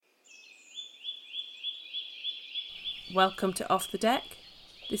Welcome to Off the Deck.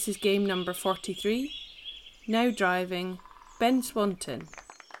 This is game number 43. Now driving, Ben Swanton.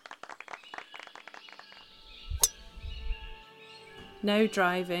 Now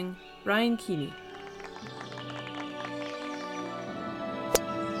driving, Ryan Keeney.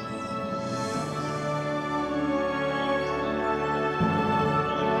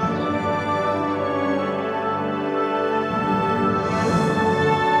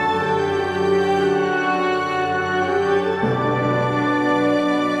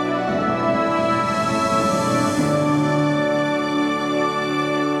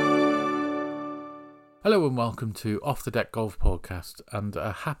 Hello and welcome to Off the Deck Golf Podcast, and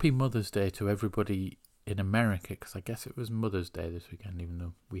a happy Mother's Day to everybody in America, because I guess it was Mother's Day this weekend, even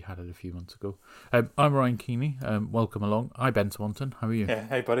though we had it a few months ago. I'm Ryan Keeney. Welcome along. Hi, Ben Swanton. How are you? Yeah,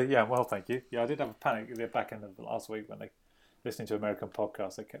 hey buddy. Yeah, well, thank you. Yeah, I did have a panic at the back end of last week when they listening to American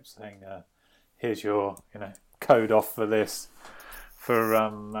podcasts. They kept saying, "Here's your, code off for this for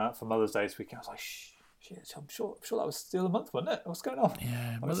Mother's Day this weekend." I was like, "Shh, I'm sure that was still a month, wasn't it? What's going on?"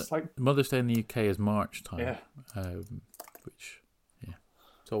 Yeah, Mother's Day in the UK is March time. Yeah. Which, yeah,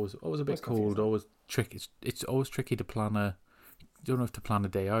 it's always a bit cold. Confusing. Always tricky. It's always tricky to plan you don't know if to plan a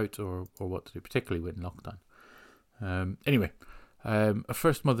day out or what to do, particularly with lockdown. Anyway, a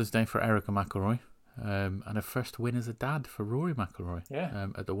first Mother's Day for Erica McIlroy, and a first win as a dad for Rory McIlroy. Yeah.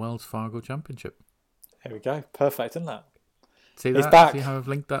 At the Wells Fargo Championship. There we go. Perfect, isn't that? See He's that? back. See how I've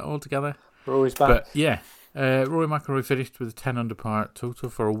linked that all together? Rory's back. But yeah, Rory McIlroy finished with a 10 under par total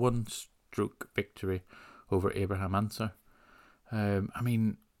for a one-stroke victory over Abraham Ancer.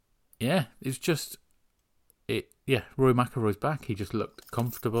 It's just Rory McIlroy's back. He just looked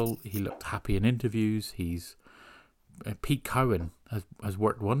comfortable. He looked happy in interviews. Pete Cowan has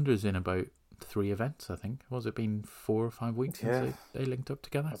worked wonders in about 3 events, I think. Was it been 4 or 5 weeks since they linked up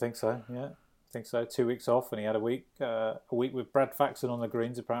together? I think so. Yeah, I think so. 2 weeks off, and he had a week with Brad Faxon on the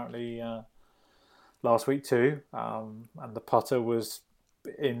greens apparently last week too. And the putter was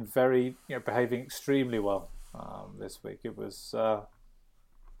in behaving extremely well this week. It was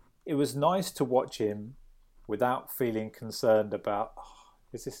nice to watch him without feeling concerned about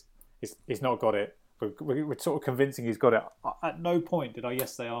he's not got it. We're sort of convincing he's got it. At no point did I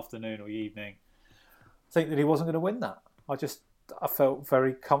yesterday afternoon or evening think that he wasn't going to win that. I felt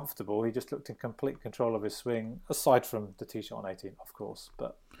very comfortable. He just looked in complete control of his swing, aside from the tee shot on 18, of course.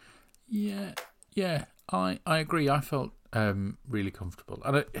 But yeah, I agree. I felt really comfortable,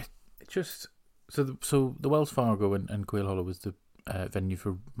 and it just so the Wells Fargo and Quail Hollow was the venue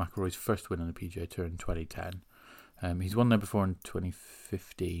for McIlroy's first win on the PGA Tour in 2010. He's won there before in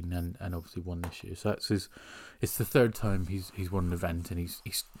 2015, and obviously won this year. So it's the third time he's won an event, and he's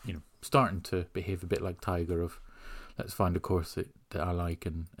starting to behave a bit like Tiger of, let's find a course that I like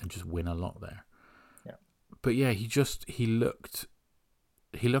and just win a lot there. Yeah. But yeah, he looked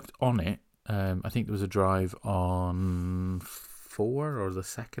on it. I think there was a drive on 4 or the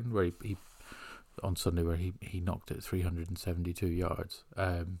second where he on Sunday where he knocked it 372 yards,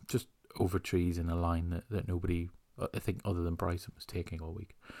 just over trees in a line that nobody, I think, other than Bryson, was taking all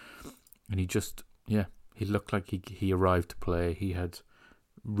week. And he looked like he arrived to play. He had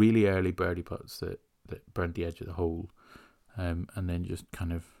really early birdie putts that burnt the edge of the hole, and then just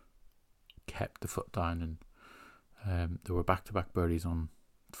kind of kept the foot down. And there were back-to-back birdies on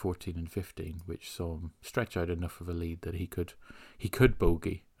 14 and 15, which saw him stretch out enough of a lead that he could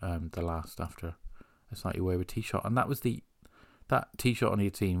bogey the last after a slightly wayward tee shot. And that was that tee shot on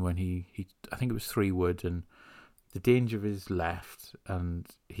 18 when he I think it was 3 wood, and the danger is left, and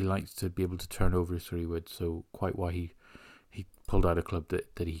he likes to be able to turn over his 3 wood, so quite why he pulled out a club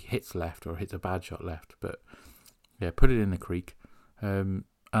that he hits left or hits a bad shot left, but yeah, put it in the creek, and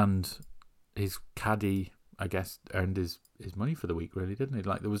his caddy, I guess, earned his money for the week, really, didn't it?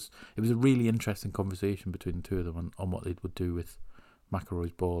 Like it was a really interesting conversation between the two of them on what they would do with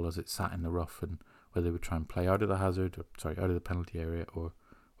McIlroy's ball as it sat in the rough, and whether they would try and play out of the out of the penalty area or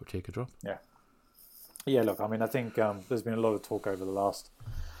take a drop. Yeah. Look, I mean, I think there's been a lot of talk over the last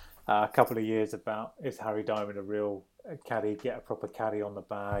couple of years about, is Harry Diamond a real caddy, get a proper caddy on the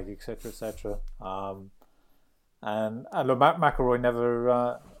bag, etc., etc. And look, McIlroy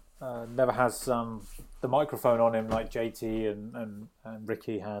never has the microphone on him like JT and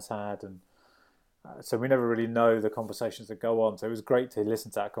Ricky has had, and so we never really know the conversations that go on. So it was great to listen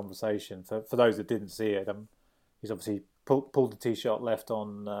to that conversation. For those that didn't see it, he's obviously pulled the tee shot left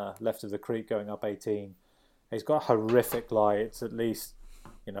on left of the creek going up 18. He's got a horrific lie. It's at least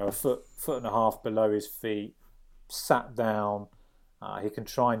a foot and a half below his feet, sat down. He can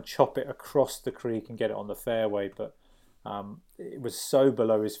try and chop it across the creek and get it on the fairway, but it was so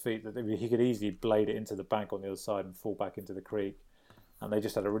below his feet that he could easily blade it into the bank on the other side and fall back into the creek. And they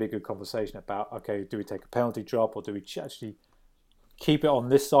just had a really good conversation about, okay, do we take a penalty drop or do we actually keep it on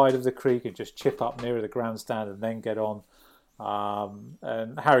this side of the creek and just chip up nearer the grandstand and then get on?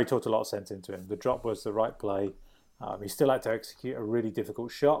 And Harry talked a lot of sense into him. The drop was the right play. He still had to execute a really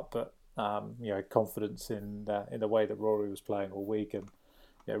difficult shot, but confidence in the way that Rory was playing all week, and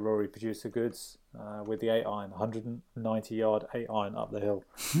Rory produced the goods with the 8-iron, 190-yard 8-iron up the hill,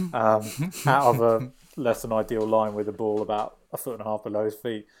 out of a less than ideal line with the ball about a foot and a half below his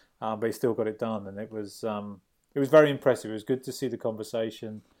feet, but he still got it done, and it was very impressive. It was good to see the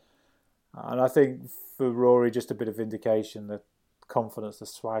conversation, and I think for Rory, just a bit of indication that confidence, the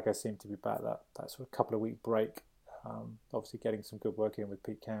swagger seemed to be back. That sort of couple of week break. Obviously getting some good work in with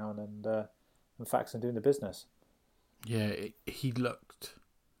Pete Cowan and Faxon doing the business. Yeah, he looked.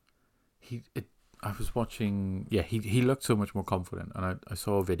 I was watching. Yeah, he looked so much more confident, and I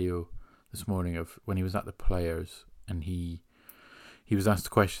saw a video this morning of when he was at the Players, and he was asked a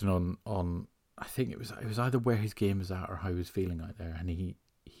question on I think it was either where his game was at or how he was feeling out there, and he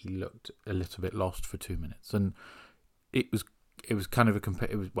looked a little bit lost for 2 minutes, and it was kind of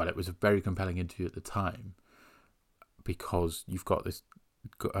it was a very compelling interview at the time, because you've got this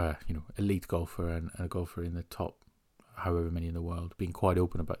elite golfer and a golfer in the top however many in the world being quite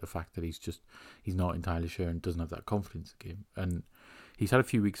open about the fact that he's not entirely sure and doesn't have that confidence in the game, and he's had a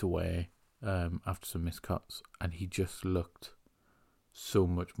few weeks away after some missed cuts, and he just looked so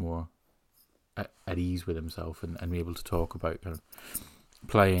much more at ease with himself and be able to talk about kind of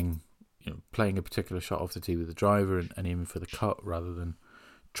playing a particular shot off the tee with the driver and aiming for the cut rather than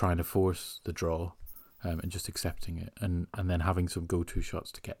trying to force the draw. And just accepting it, and then having some go-to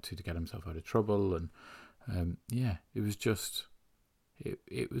shots to get himself out of trouble, and it was just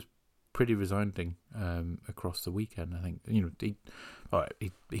it was pretty resounding across the weekend. I think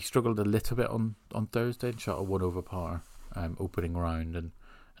he struggled a little bit on Thursday and shot a 1 over par opening round, and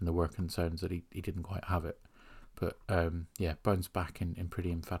there were concerns that he didn't quite have it, but bounced back in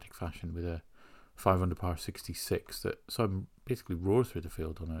pretty emphatic fashion with a 5 under par 66 that saw him basically roar through the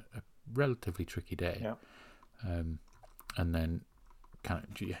field on a relatively tricky day, and then kind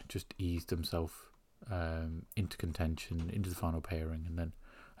of just eased himself into contention, into the final pairing, and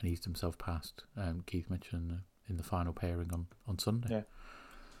eased himself past Keith Mitchell in the final pairing on Sunday.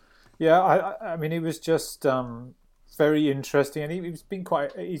 I mean, it was just very interesting, and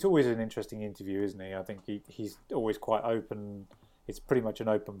he's always an interesting interview, isn't he? I think he's always quite open. It's pretty much an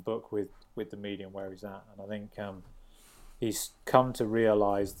open book with the media and where he's at, and I think he's come to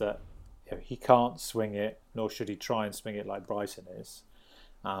realise that he can't swing it, nor should he try and swing it like Bryson is.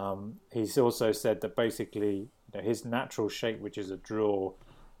 He's also said that basically his natural shape, which is a draw,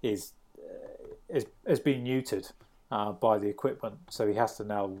 has been neutered by the equipment, so he has to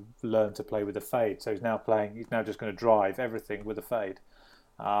now learn to play with a fade. So he's now just going to drive everything with a fade.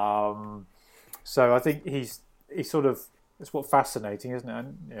 So I think he's sort of, it's what's fascinating, isn't it?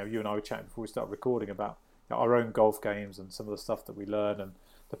 And you and I were chatting before we started recording about our own golf games and some of the stuff that we learn and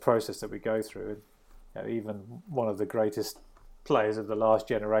the process that we go through. And even one of the greatest players of the last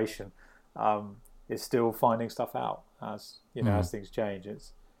generation is still finding stuff out as things change.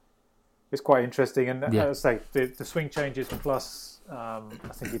 It's quite interesting, and as I say, the swing changes plus I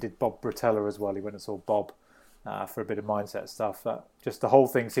think he did Bob Bratella as well. He went and saw Bob for a bit of mindset stuff. Just the whole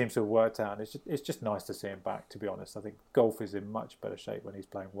thing seems to have worked out, and it's just nice to see him back, to be honest. I think golf is in much better shape when he's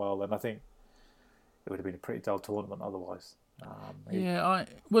playing well, and I think it would have been a pretty dull tournament otherwise. Not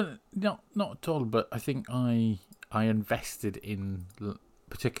at all, but I think I invested in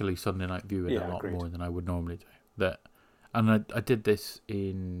particularly Sunday night viewing a lot more than I would normally do. And I did this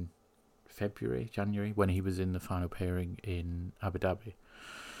in January, when he was in the final pairing in Abu Dhabi,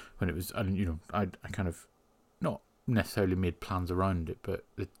 when it was, and I kind of not necessarily made plans around it, but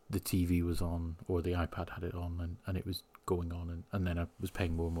the TV was on, or the iPad had it on, and it was going on, and then I was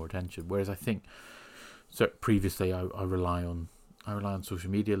paying more and more attention. Whereas I think, so previously I rely on social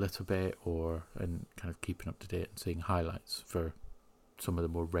media a little bit, and kind of keeping up to date and seeing highlights for some of the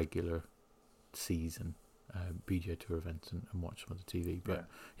more regular season PGA Tour events and watch some of the TV. But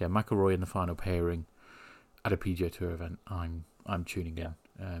McIlroy in the final pairing at a PGA Tour event, I'm tuning in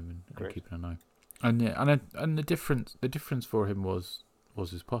and keeping an eye. And the difference for him was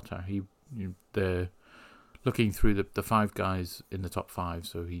his putter. Looking through the five guys in the top five,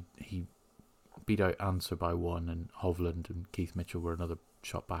 so he beat out Answer by one, and Hovland and Keith Mitchell were another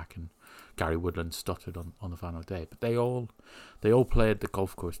shot back, and Gary Woodland stuttered on the final day. But they all played the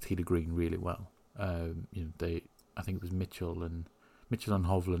golf course tee to green really well. I think it was Mitchell and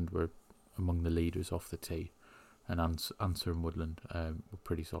Hovland were among the leaders off the tee, and Answer and Woodland were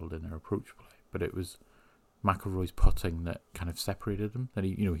pretty solid in their approach play. But it was McIlroy's putting that kind of separated him. That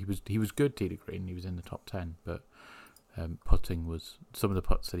he was good tee to green. He was in the top 10, but putting was some of the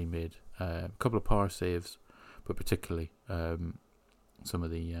putts that he made. A couple of par saves, but particularly some of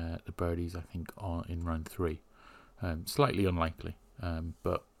the birdies, I think, in round 3. Slightly unlikely,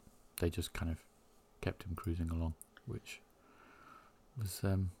 but they just kind of kept him cruising along, which was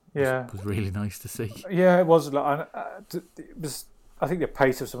really nice to see. Yeah, it was. It was. I think the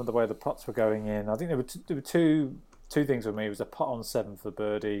pace of some of the way the putts were going in. I think there were two things with me. It was a putt on 7 for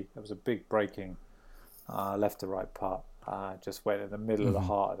birdie. It was a big breaking left to right putt. Just went in the middle of the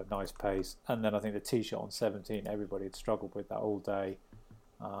heart at a nice pace. And then I think the tee shot on 17, everybody had struggled with that all day,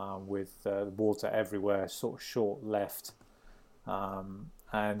 with water everywhere, sort of short left.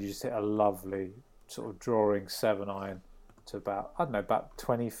 And you just hit a lovely sort of drawing 7-iron to about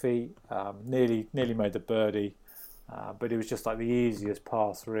 20 feet. Nearly made the birdie. But it was just like the easiest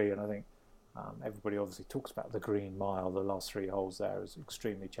par 3, and I think everybody obviously talks about the Green Mile. The last 3 holes there is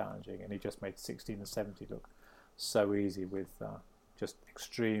extremely challenging, and he just made 16 and 70 look so easy with just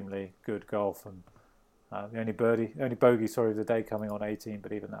extremely good golf. And the only bogey of the day coming on 18,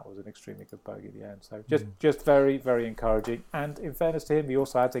 but even that was an extremely good bogey at the end. So just very, very encouraging. And in fairness to him, he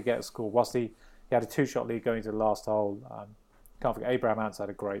also had to get a score. Whilst he had a 2-shot lead going to the last hole, can't forget Abraham Ants had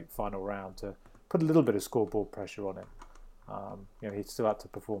a great final round to put a little bit of scoreboard pressure on him. He still had to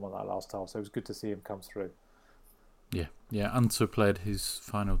perform on that last hole, so it was good to see him come through. Yeah. Answer played his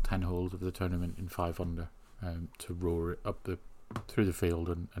final 10 holes of the tournament in 5 under to roar it up through the field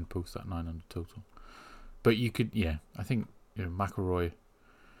and post that 9 under total. But you could, I think McIlroy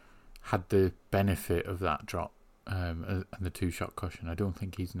had the benefit of that drop and the 2-shot cushion. I don't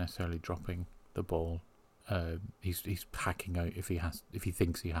think he's necessarily dropping the ball. He's hacking out if he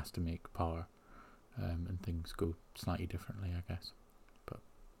thinks he has to make par. And things go slightly differently, I guess, but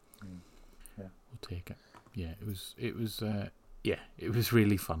we'll take it. Yeah, it was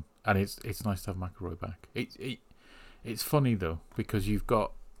really fun, and it's nice to have McIlroy back. It's funny though, because you've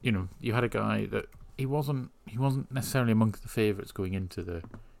got you had a guy that he wasn't necessarily amongst the favourites going into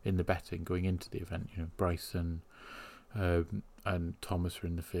the betting going into the event. Bryson and Thomas were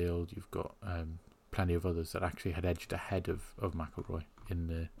in the field. You've got plenty of others that actually had edged ahead of McIlroy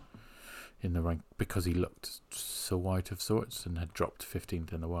in the rank because he looked so out of sorts and had dropped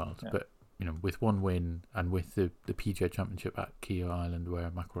 15th in the world. Yeah. But with one win and with the PGA Championship at Keogh Island where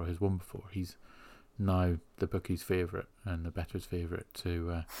McIlroy has won before, he's now the bookies' favourite and the bettors' favourite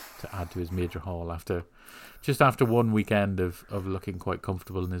to add to his major haul after one weekend of looking quite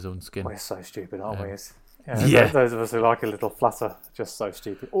comfortable in his own skin. We're so stupid, aren't we? Those of us who like a little flutter, just so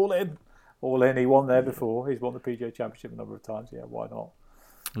stupid. All in. He won there before. He's won the PGA Championship a number of times. Yeah, why not?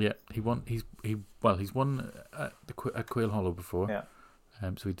 Yeah, he won. He's won at Quail Hollow before. Yeah.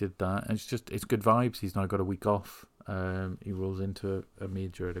 So he did that. And it's good vibes. He's now got a week off. He rolls into a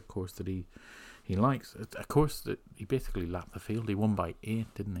major at a course that he likes. A course that he basically lapped the field. He won by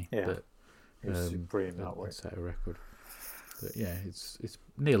 8, didn't he? Yeah. He was supreme that way. Set a record. But yeah, it's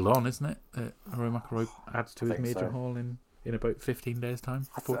nailed on, isn't it? Rory McIlroy adds to his major haul in about 15 days' time.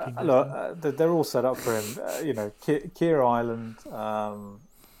 14 days. Look, they're all set up for him. Keogh Island.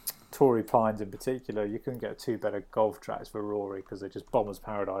 Torrey Pines in particular, you couldn't get 2 better golf tracks for Rory because they're just bombers'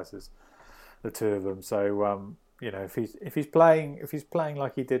 paradises, the 2 of them. So if he's playing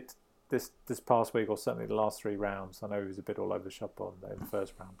like he did this past week, or certainly the last 3 rounds, I know he was a bit all over the shop on in the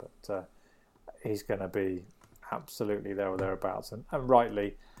first round, but he's going to be absolutely there or thereabouts, and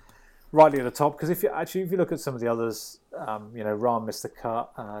rightly at the top. Because if you look at some of the others, Rahm missed the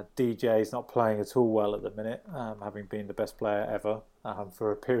cut. DJ's not playing at all well at the minute, having been the best player ever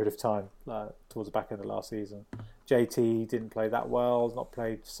for a period of time towards the back end of last season. JT didn't play that well, not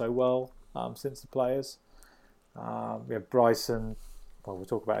played so well since the Players. Bryson, well, we'll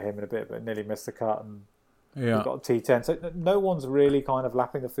talk about him in a bit, but nearly missed the cut, and we've got a T10. So no one's really kind of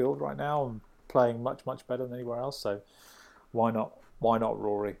lapping the field right now and playing much, much better than anywhere else. So why not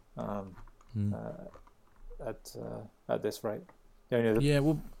Rory at this rate?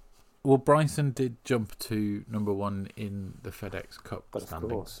 Well, Bryson did jump to number 1 in the FedEx Cup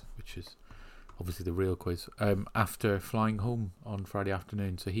standings, which is obviously the real quiz, after flying home on Friday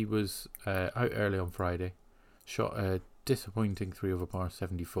afternoon. So he was out early on Friday, shot a disappointing 3 over par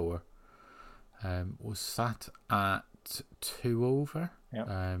 74, was sat at 2 over,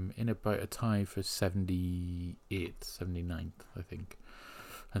 in about a tie for 78th, 79th, I think,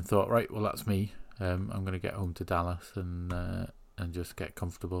 and thought, right, well, that's me. I'm going to get home to Dallas and just get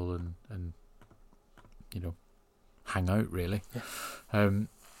comfortable and hang out, really.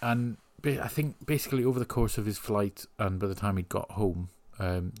 And I think basically over the course of his flight and by the time he got home,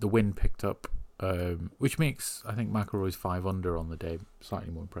 the wind picked up, which makes, I think, McIlroy's 5 under on the day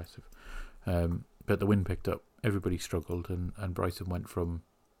slightly more impressive. But the wind picked up, everybody struggled, and Bryson went from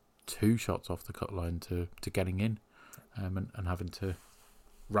 2 shots off the cut line to getting in, and having to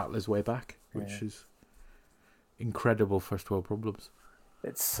rattle his way back, which is incredible first world problems.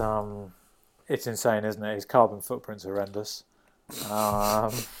 It's insane, isn't it? His carbon footprint's horrendous.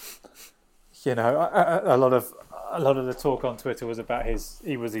 You know, a lot of the talk on Twitter was about he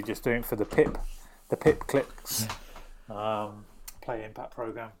just doing it for the pip clicks, play impact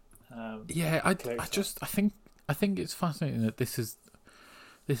program. I think it's fascinating that this is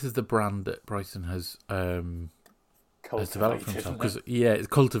the brand that Bryson has developed for himself, because it's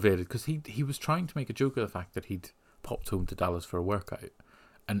cultivated, because he was trying to make a joke of the fact that he'd popped home to Dallas for a workout,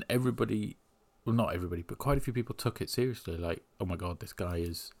 and everybody, well, not everybody, but quite a few people took it seriously, like, oh my god, this guy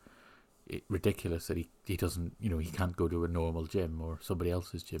is ridiculous that he doesn't, he can't go to a normal gym or somebody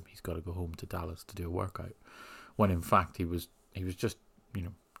else's gym, he's got to go home to Dallas to do a workout, when in fact he was just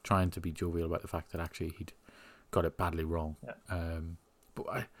trying to be jovial about the fact that actually he'd got it badly wrong. But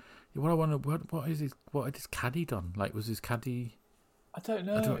what I wonder, what had his caddy done? Like, was his caddy? I don't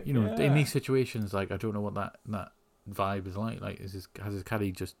know. In these situations, like, I don't know what that vibe is like. Like, has his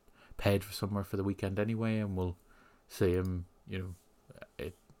caddy just paid for somewhere for the weekend anyway, and we'll see him,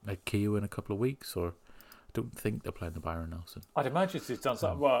 at Kew in a couple of weeks? Or I don't think they're playing the Byron Nelson. I'd imagine he's done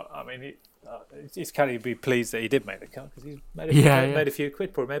something. Well, I mean, his caddy would be pleased that he did make the cut, because he's made a few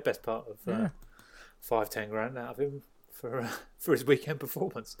quid, probably made best part of 5-10 grand out of him for his weekend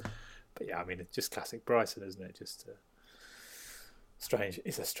performance. But yeah, I mean, it's just classic Bryson, isn't it? Just strange.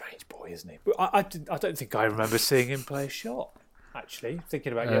 He's a strange boy, isn't he? But I don't think I remember seeing him play a shot. Actually,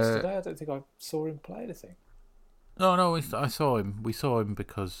 thinking about yesterday, I don't think I saw him play anything. No, I saw him. We saw him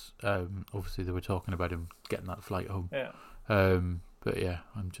because obviously they were talking about him getting that flight home. Yeah. But yeah,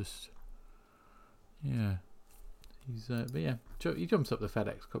 he's he jumps up the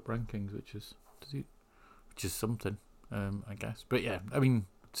FedEx Cup rankings, which is something, I guess. But yeah, I mean,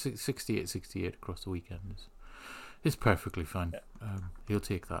 68 across the weekend is perfectly fine. Yeah. He'll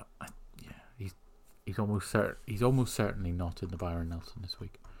take that. He's almost certainly not in the Byron Nelson this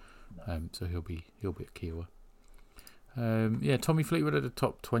week. No. So he'll be at Kiowa. Tommy Fleetwood at the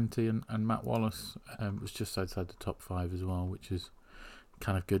top 20, and Matt Wallace was just outside the top 5 as well, which is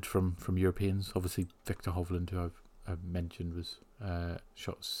kind of good from Europeans. Obviously, Victor Hovland, who I've mentioned, was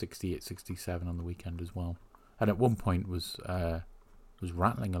shot 68-67 on the weekend as well, and at one point was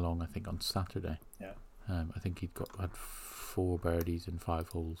rattling along, I think, on Saturday. Yeah. I think had 4 birdies in 5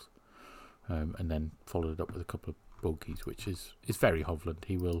 holes, and then followed it up with a couple of bogeys, which is very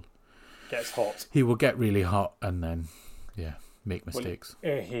Hovland. Gets hot. He will get really hot and then, make mistakes.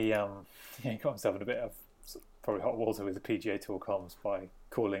 Well, he got himself in a bit of probably hot water with the PGA Tour comms by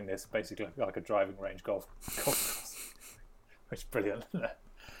calling this basically like a driving range golf course, which is brilliant, isn't it?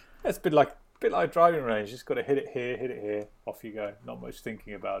 It's a bit like a driving range. You just got to hit it here, off you go. Not much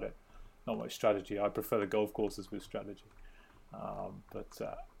thinking about it, not much strategy. I prefer the golf courses with strategy. But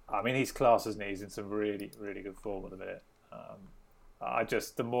I mean, he's class, isn't he? He's in some really, really good form at the minute.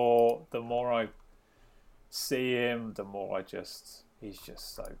 The more I see him, the more he's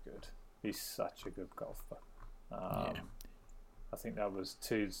just so good. He's such a good golfer. I think that was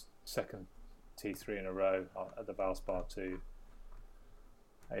second T3 in a row at the Valspar 2.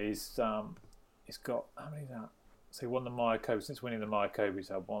 He's got, how many that? So he won the Mayakoba. Since winning the Mayakoba, he's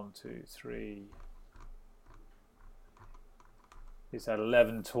had 1, 2, 3. He's had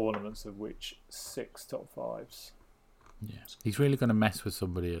 11 tournaments, of which 6 top 5s. Yeah, he's really going to mess with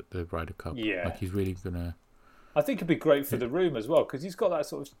somebody at the Ryder Cup. Yeah, like he's really going to. I think it'd be great for the room as well, because he's got that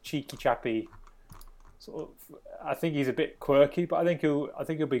sort of cheeky, chappy sort of. I think he's a bit quirky, but I think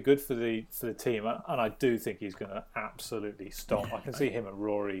he'll be good for the team, and I do think he's going to absolutely stomp. I can see him and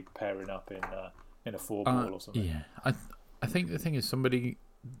Rory pairing up in a 4-ball or something. Yeah, I think the thing is somebody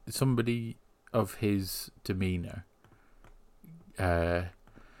of his demeanour.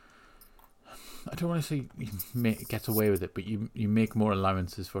 I don't want to say he gets away with it, but you make more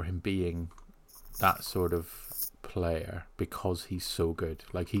allowances for him being that sort of player because he's so good.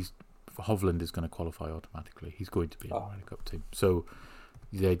 Like Hovland is going to qualify automatically. He's going to be in the Ryder Cup team. So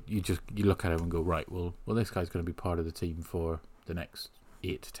you look at him and go, right, well, this guy's going to be part of the team for the next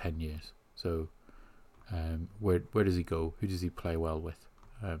 8 to 10 years. So where does he go? Who does he play well with?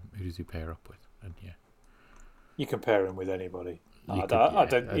 Who does he pair up with? And you can pair him with anybody. He's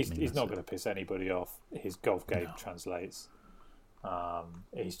not going to piss anybody off. His golf game translates.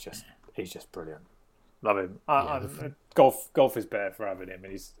 He's just brilliant. Love him. Golf is better for having him,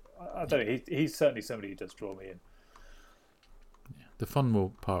 and I don't know. He's certainly somebody who does draw me in. Yeah. The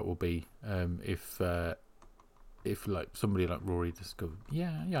fun part will be if like somebody like Rory just go,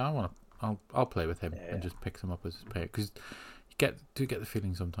 I'll play with him and just picks him up as his pair, because you get the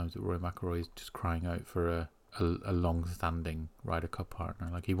feeling sometimes that Rory McIlroy is just crying out for a long-standing Ryder Cup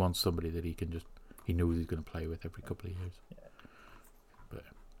partner. Like he wants somebody that he knows he's going to play with every couple of years. But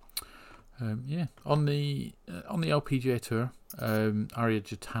on the LPGA Tour, Arya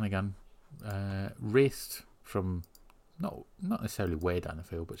Jotanagan raced from not necessarily way down the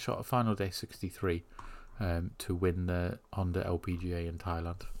field, but shot a final day 63 to win the Honda LPGA in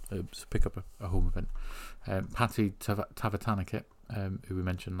Thailand. To pick up a home event. Patty Tavatanakit, who we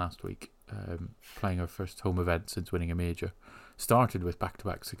mentioned last week, playing her first home event since winning a major, started with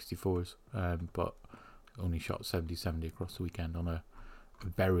back-to-back 64s, but only shot 70 across the weekend on a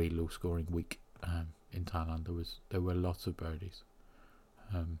very low-scoring week in Thailand. There were lots of birdies.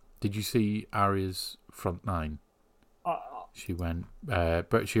 Did you see Arya's front nine? She went.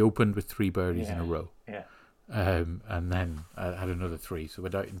 She opened with 3 birdies in a row. Yeah. And then had another 3, so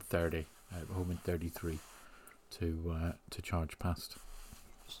went out in 30, home in 33 to charge past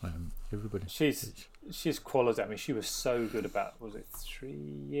everybody. She's quality. I mean, she was so good was it 3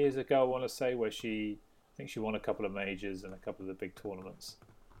 years ago, I want to say, where I think she won a couple of majors and a couple of the big tournaments.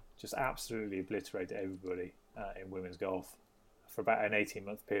 Just absolutely obliterated everybody in women's golf for about an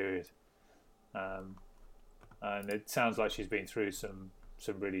 18-month period. And it sounds like she's been through some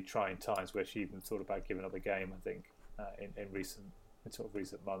really trying times where she even thought about giving up the game, I think, in recent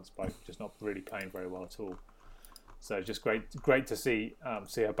months, by just not really playing very well at all. So just great to see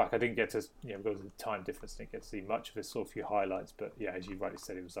her back. I didn't get to, because of the time difference, didn't get to see much of it, saw a few highlights, but yeah, as you rightly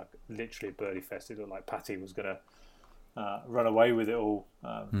said, it was like literally a birdie fest. It looked like Patty was going to run away with it all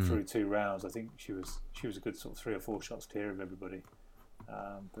through 2 rounds. I think she was a good sort of 3 or 4 shots clear of everybody,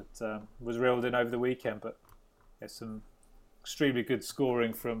 but was reeled in over the weekend. But there's some extremely good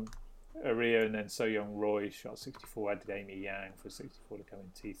scoring from Arya, and then So Young Roy shot 64, added Amy Yang for 64 to come in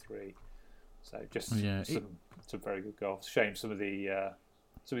T3. So just some very good golf. Shame some of the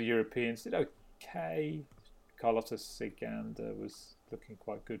Europeans did okay. Carlotta Sigander was looking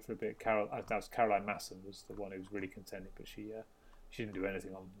quite good for a bit. That was Caroline Masson was the one who was really contending, but she didn't do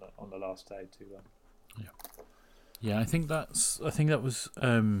anything on the last day to. Yeah, I think that was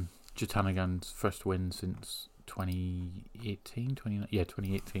Jotanagan's first win since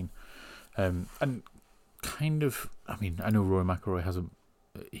 2018. And kind of, I mean, I know Rory McIlroy hasn't.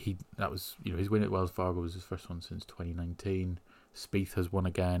 His win at Wells Fargo was his first one since 2019. Spieth has won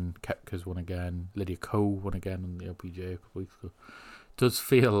again. Koepka's won again. Lydia Ko won again on the LPGA a couple of weeks ago. It does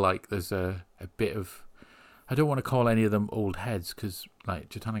feel like there's a bit of. I don't want to call any of them old heads, because like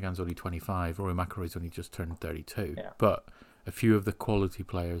Jotanagan's only 25, Rory McIlroy's only just turned 32. Yeah. But a few of the quality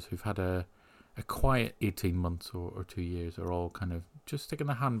players who've had a quiet 18 months or 2 years are all kind of just sticking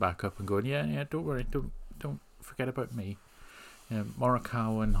the hand back up and going, yeah, don't worry, don't forget about me.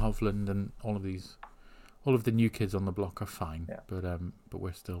 Morikawa and Hovland and all of the new kids on the block are fine, but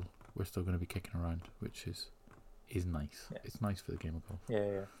we're still going to be kicking around, which is nice. Yeah. It's nice for the game of golf.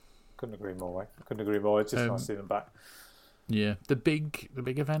 Yeah. Couldn't agree more. It's just nice to see them back. Yeah, the big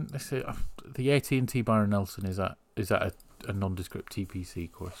event. Let's say the AT&T Byron Nelson is at a nondescript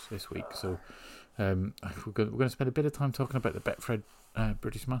TPC course this week. So we're going to spend a bit of time talking about the Betfred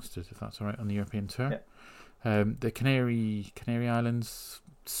British Masters, if that's all right, on the European Tour. Yeah. The Canary Islands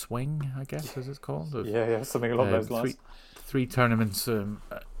Swing, I guess, as it's called. Yeah, something along those lines. Three tournaments, a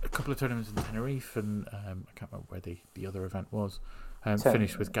couple of tournaments in Tenerife, and I can't remember where the other event was.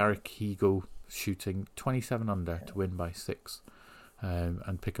 Finished with Garrick Higgo shooting 27 under to win by 6,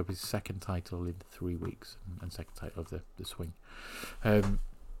 and pick up his second title in 3 weeks, and second title of the Swing.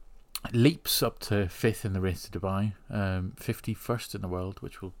 Leaps up to 5th in the race to Dubai, 51st in the world,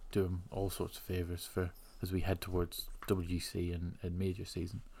 which will do him all sorts of favours as we head towards WGC and major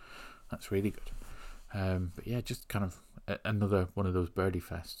season. That's really good. But yeah, just kind of another one of those birdie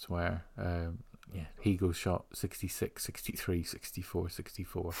fests where Higgo shot 66, 63, 64,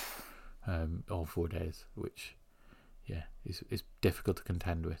 64 all 4 days, which is difficult to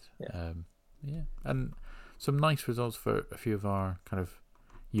contend with. And some nice results for a few of our kind of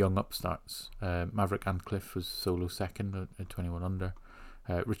young upstarts. Maverick Antcliffe was solo second at 21 under.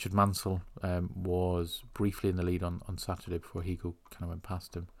 Richard Mansell was briefly in the lead on Saturday before Higgo kind of went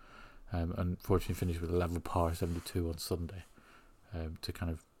past him. Unfortunately finished with a level par 72 on Sunday,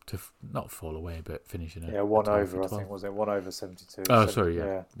 to not fall away, but finish in a 1 over. I think was it 1 over 72. Oh, sorry,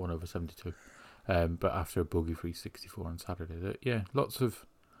 1 over 72. But after a bogey-free 64 on Saturday, lots of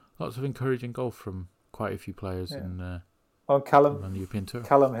encouraging golf from quite a few players. And on Callum on the European Tour.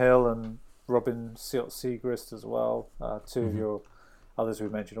 Callum Hill and Robin Segrist as well. Two of your others we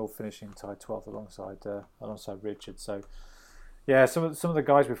mentioned all finishing tied 12th alongside Richard. So yeah, some of the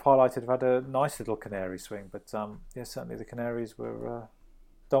guys we've highlighted have had a nice little Canary swing, but certainly the Canaries were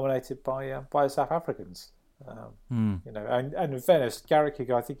dominated by the South Africans. You know, and in fairness, Garrick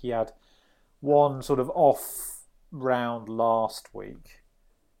Higgo, I think he had one sort of off round last week.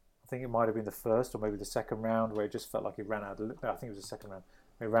 I think it might have been the first or maybe the second round where it just felt like he ran out. I think it was the second round.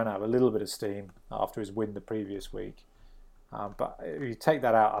 He ran out of a little bit of steam after his win the previous week. But if you take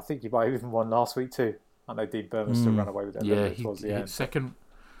that out, I think he might have even won last week too. I know Dean Berman still ran away with that towards the end.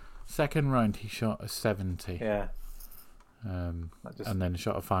 Second round he shot a 70. Yeah. And then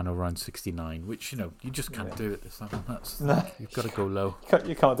shot a final round 69, which you just can't do at this level. You've got to go low.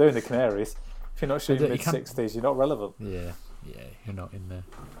 You can't do in the Canaries. If you're not shooting mid-60s, you're not relevant. Yeah, you're not in the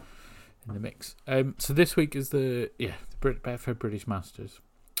mix. So this week is the Betfred British Masters.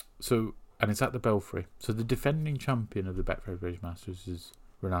 So, and it's at the Belfry. So the defending champion of the Betfred British Masters is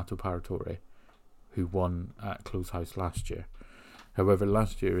Renato Paratore, who won at Close House last year. However,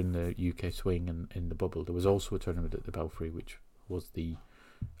 last year in the UK swing and in the bubble, there was also a tournament at the Belfry, which was the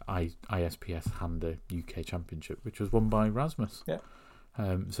ISPS Handa UK Championship, which was won by Rasmus. Yeah.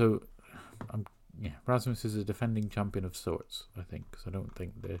 Rasmus is a defending champion of sorts, I think, because I don't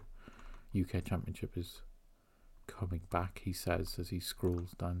think the UK Championship is coming back, he says, as he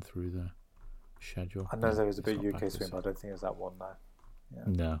scrolls down through the schedule. I know there was a bit UK swing, but I don't think it's that one now.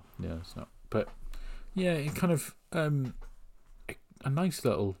 Yeah. No, it's not. But yeah, it kind of a nice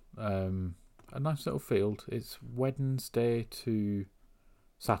little field. It's Wednesday to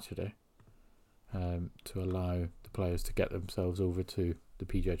Saturday, to allow the players to get themselves over to the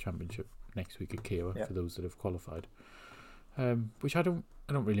PGA Championship next week at Kiowa for those that have qualified. Which I don't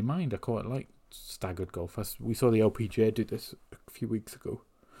really mind. I quite like staggered golf. We saw the LPGA do this a few weeks ago,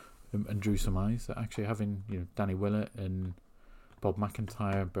 and drew some eyes. That actually having Danny Willett and Bob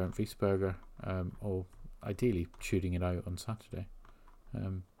McIntyre, Bernd Wiesberger, or ideally shooting it out on Saturday. I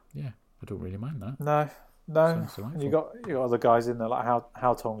don't really mind that. No. You got other guys in there like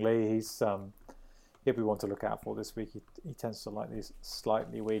Hao Tong Lee. He'll be one to look out for this week. He tends to like these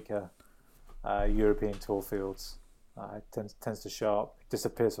slightly weaker European tour fields. Tends to show up,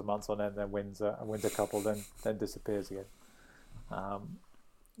 disappears for months on end, then wins a couple, then disappears again. I'm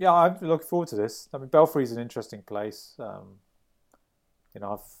looking forward to this. I mean, Belfry's an interesting place.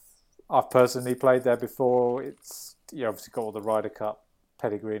 I've personally played there before. It's obviously got all the Ryder Cup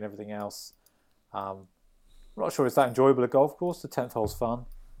pedigree and everything else. I'm not sure it's that enjoyable a golf course. The 10th hole's fun.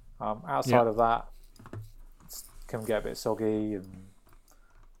 Outside of that, it can get a bit soggy, and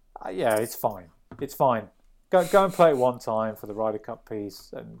it's fine. It's fine. Go and play it one time for the Ryder Cup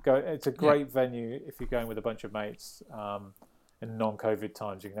piece, and go. It's a great venue if you're going with a bunch of mates. In non-COVID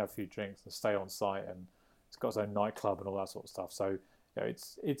times, you can have a few drinks and stay on site, and it's got its own nightclub and all that sort of stuff. So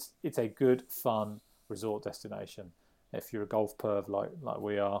it's a good, fun resort destination. If you're a golf perv like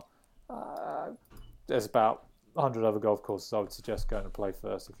we are, there's about 100 other golf courses I would suggest going to play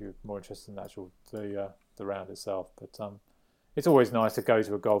first if you're more interested in the round itself. But it's always nice to go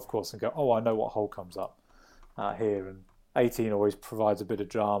to a golf course and go, oh, I know what hole comes up here. And 18 always provides a bit of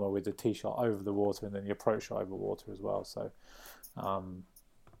drama with the tee shot over the water and then the approach shot over water as well. So, and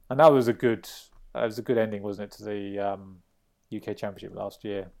that was a good ending, wasn't it, to the UK Championship last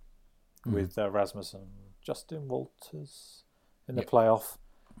year with Rasmus and Justin Walters in the playoff.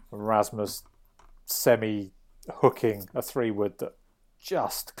 Rasmus semi-hooking a 3-wood that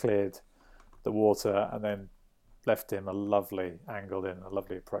just cleared the water and then left him a lovely angled in, a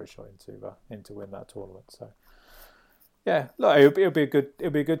lovely approach shot into win that tournament. So yeah, look, it'll be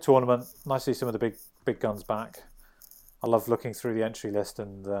a good tournament. Nice to see some of the big guns back. I love looking through the entry list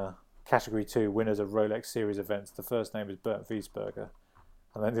and Category 2 winners of Rolex Series events. The first name is Bernd Wiesberger,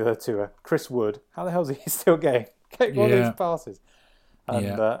 and then the other two are Chris Wood. How the hell is he still getting all these passes?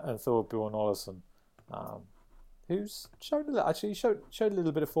 And Thor Bjorn Olesen, who's showed a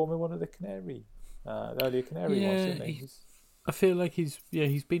little bit of form in one of the earlier Canary ones, didn't he? I feel like he's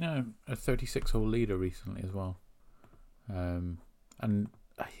been a 36-hole leader recently as well, and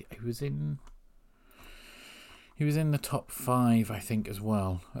he was in the top 5, I think, as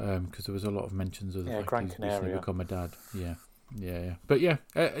well, because there was a lot of mentions of the fact he's recently become a dad. Yeah. But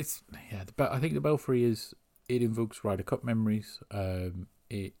I think the Belfry it invokes Ryder Cup memories. The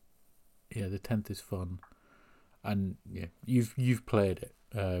 10th is fun, and you've played it,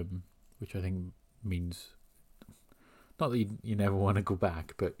 which I think means not that you never want to go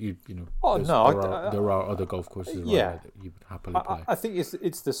back, but you know. Oh no, there are other golf courses around yeah, there that you would happily play. I think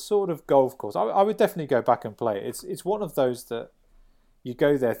it's the sort of golf course I would definitely go back and play. It's one of those that you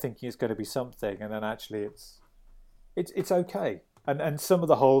go there thinking it's going to be something, and then actually it's okay. And some of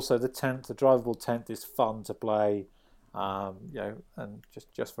the holes, so the drivable 10th is fun to play. And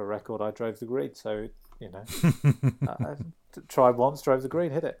just for record, I drove the green, so I tried once, drove the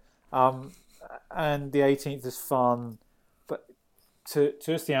green, hit it. And the 18th is fun, but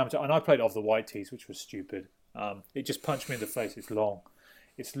to us the amateur, and I played off the white tees, which was stupid. It just punched me in the face. It's long,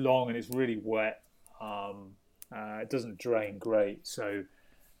 and it's really wet. It doesn't drain great, so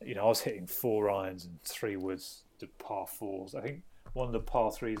I was hitting 4 irons and 3 woods to par 4s. I think one of the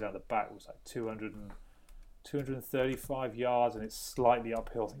par 3s out the back was like 235 yards, and it's slightly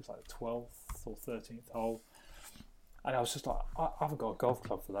uphill. I think it's like the 12th or 13th hole. And I was just like, I haven't got a golf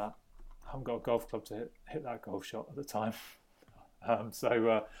club for that. I haven't got a golf club to hit that golf shot at the time.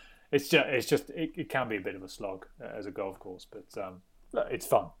 It can be a bit of a slog as a golf course, but it's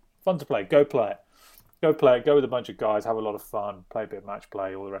fun to play. Go play it. Go with a bunch of guys, have a lot of fun, play a bit of match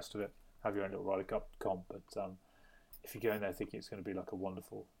play, all the rest of it. Have your own little Ryder Cup comp. But if you go in there thinking it's going to be like a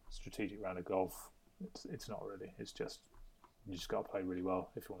wonderful strategic round of golf, it's not really. It's just you just got to play really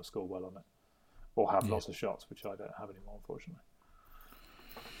well if you want to score well on it, or have lots of shots, which I don't have anymore, unfortunately.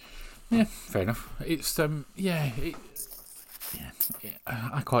 Yeah, fair enough. It's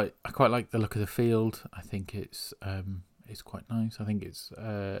I quite like the look of the field. I think it's quite nice. I think it's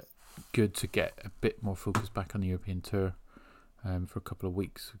good to get a bit more focus back on the European Tour for a couple of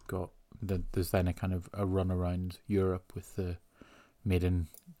weeks. There's then a kind of a run around Europe with the maiden.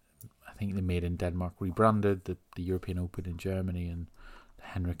 I think the Made in Denmark rebranded, the European Open in Germany, and the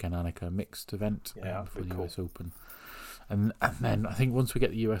Henrik and Annika mixed event for the US Open. And then I think once we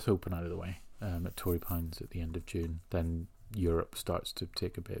get the US Open out of the way at Torrey Pines at the end of June, then Europe starts to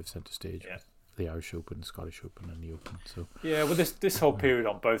take a bit of centre stage with the Irish Open, the Scottish Open, and the Open. So well, this whole period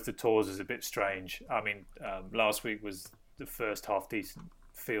on both the tours is a bit strange. I mean, last week was the first half decent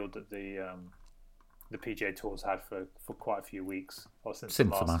field that the PGA Tour's had for quite a few weeks, or since the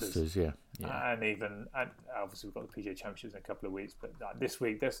Masters, yeah. And obviously we've got the PGA Championships in a couple of weeks, but this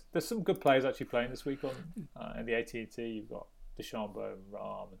week there's some good players actually playing this week on in the AT&T. You've got DeChambeau and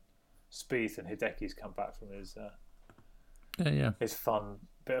Rahm and Spieth, and Hideki's come back from his his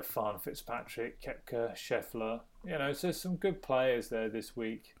bit of fun. Fitzpatrick, Koepka, Scheffler, so there's some good players there this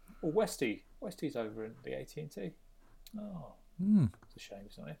week. Well, Westy's over in the AT&T. Oh, it's a shame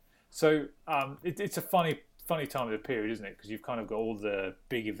he's not here. So it's a funny time of the period, isn't it? Because you've kind of got all the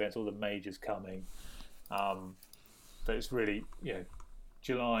big events, all the majors coming. But it's really,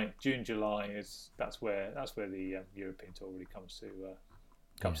 June, July that's where the European Tour really comes to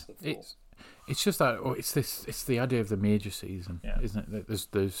the fore. It's just that it's the idea of the major season, isn't it?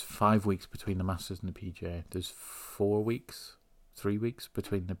 There's 5 weeks between the Masters and the PGA. There's 3 weeks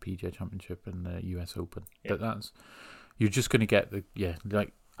between the PGA Championship and the US Open. Yeah. But you're just going to get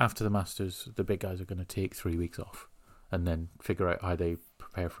after the Masters, the big guys are going to take 3 weeks off and then figure out how they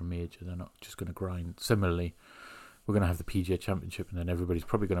prepare for major. They're not just going to grind. Similarly, we're going to have the PGA Championship, and then everybody's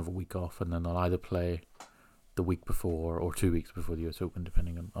probably going to have a week off, and then they'll either play the week before or 2 weeks before the US Open,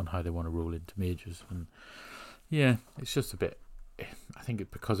 depending on how they want to roll into majors. And it's just a bit. I think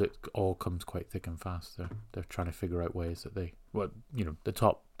because it all comes quite thick and fast. They're trying to figure out ways that the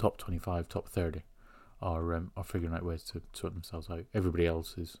top 25, top 30 are figuring out ways to sort themselves out. Everybody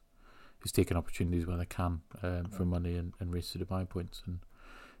else is taking opportunities where they can for money and race to Dubai points. And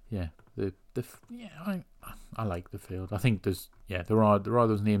I like the field. I think there are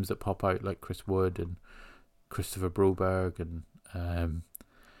those names that pop out like Chris Wood and Christopher Broberg and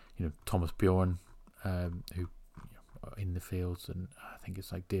Thomas Bjorn who are in the fields, and I think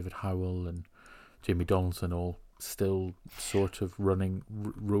it's like David Howell and Jamie Donaldson all still sort of rolling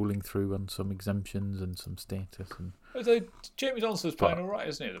through on some exemptions and some status. And although Jamie Donaldson's playing all right,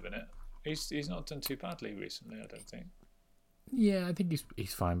 isn't he, at the minute? He's not done too badly recently, I don't think. Yeah, I think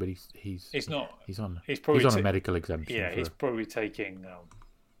he's fine, but he's on a medical exemption. Yeah, he's probably taking a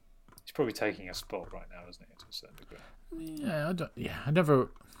spot right now, isn't he, to a certain degree?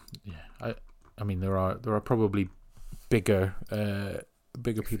 I mean, there are probably bigger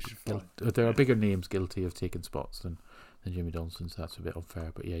people. There are bigger names guilty of taking spots than Jimmy Donaldson, so that's a bit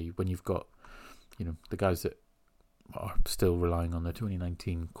unfair. But when you've got the guys that are still relying on their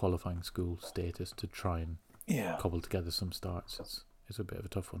 2019 qualifying school status to try and cobble together some starts, it's a bit of a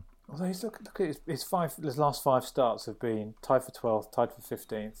tough one. Although look at his last 5 starts have been tied for 12th, tied for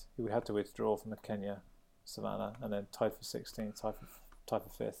 15th. He had to withdraw from the Kenya Savannah, and then tied for 16th, tied for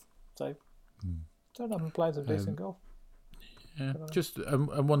 5th. So don't have him playing some decent golf. Yeah, just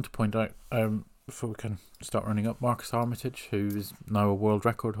one to point out before we can start running up. Marcus Armitage, who is now a world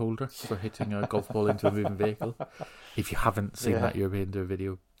record holder for hitting a golf ball into a moving vehicle. If you haven't seen that European Tour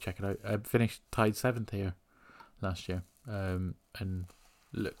video, check it out. Finished tied 7th here last year, and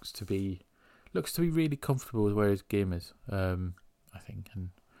looks to be really comfortable with where his game is. I think, and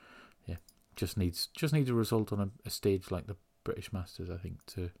just needs a result on a stage like the British Masters, I think,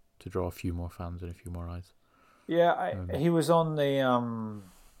 to draw a few more fans and a few more eyes. Yeah, he was on the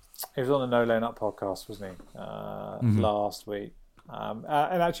No Lane Up podcast, wasn't he? Last week, and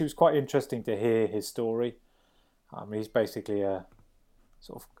actually it was quite interesting to hear his story. He's basically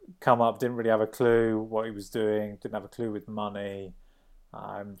sort of come up, didn't really have a clue what he was doing, didn't have a clue with money.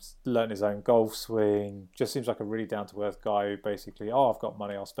 Learned his own golf swing. Just seems like a really down to earth guy who basically, I've got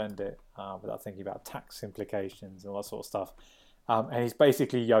money, I'll spend it, without thinking about tax implications and all that sort of stuff. And he's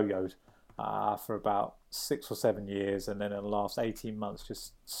basically yo-yoed for about 6 or 7 years, and then in the last 18 months,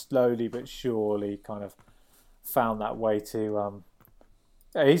 just slowly but surely, kind of found that way to.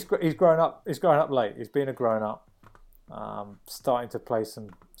 He's grown up. He's grown up late. He's been a grown up, starting to play some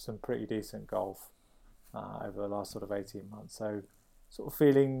pretty decent golf over the last sort of 18 months. So. Sort of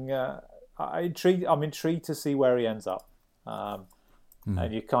feeling, I'm intrigued to see where he ends up. And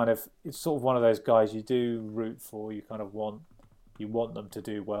it's sort of one of those guys you do root for. You kind of want them to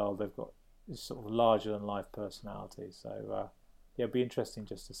do well. They've got this sort of larger than life personality. So it'd be interesting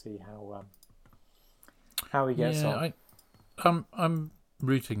just to see how he gets on. I'm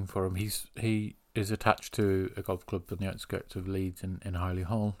rooting for him. He is attached to a golf club on the outskirts of Leeds in Harley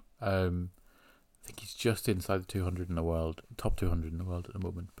Hall. I think he's just inside the 200 in the world, top 200 in the world at the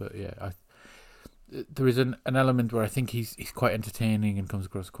moment. But yeah, there is an element where I think he's quite entertaining and comes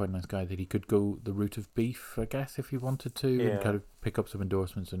across as quite a nice guy, that he could go the route of beef, I guess, if he wanted to, and kind of pick up some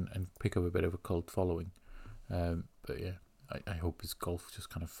endorsements and pick up a bit of a cult following. But yeah, I hope his golf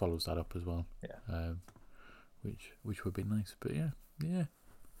just kind of follows that up as well. Yeah. Which would be nice. But yeah,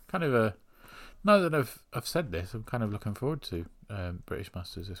 kind of now that I've said this, I'm kind of looking forward to British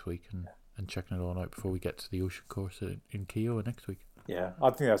Masters this week and checking it all out before we get to the Ocean Course in Kiowa next week. Yeah,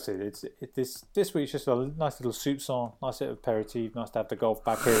 I think that's it. This week's just a nice little soupçon, nice little aperitif. Nice to have the golf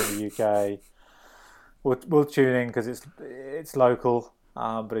back here in the UK. We'll tune in because it's local.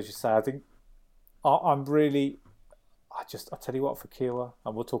 But as you say, I think I'll tell you what, for Kiowa,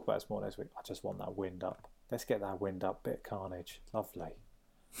 and we'll talk about this more next week. I just want that wind up. Let's get that wind up. Bit of carnage, lovely.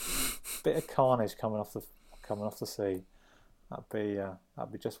 Bit of carnage coming off the sea. That'd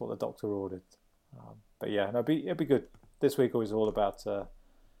be just what the doctor ordered. But yeah, it'd be good. This week was all about. I'm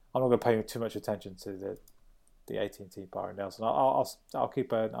not going to pay too much attention to the AT&T Byron Nelson. I'll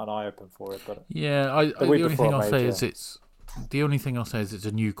keep an eye open for it. But yeah, the only thing I'll say is it's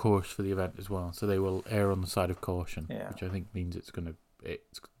a new course for the event as well, so they will err on the side of caution, which I think means it's going to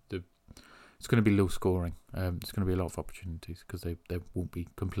be low scoring. It's going to be a lot of opportunities because they won't be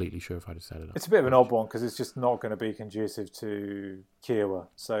completely sure of how to set it up. It's a bit of an odd one because it's just not going to be conducive to Kiowa.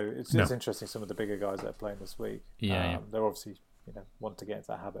 So it's interesting, some of the bigger guys that are playing this week. They're obviously want to get into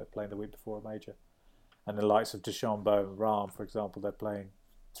that habit of playing the week before a major. And the likes of DeChambeau and Rahm, for example, they're playing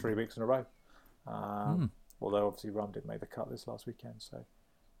 3 weeks in a row. Although obviously Rahm didn't make the cut this last weekend. So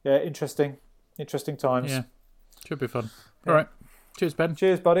yeah, interesting times. Yeah, should be fun. All right. Cheers, Ben.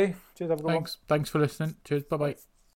 Cheers, buddy. Cheers, have a good one. Thanks for listening. Cheers. Bye-bye.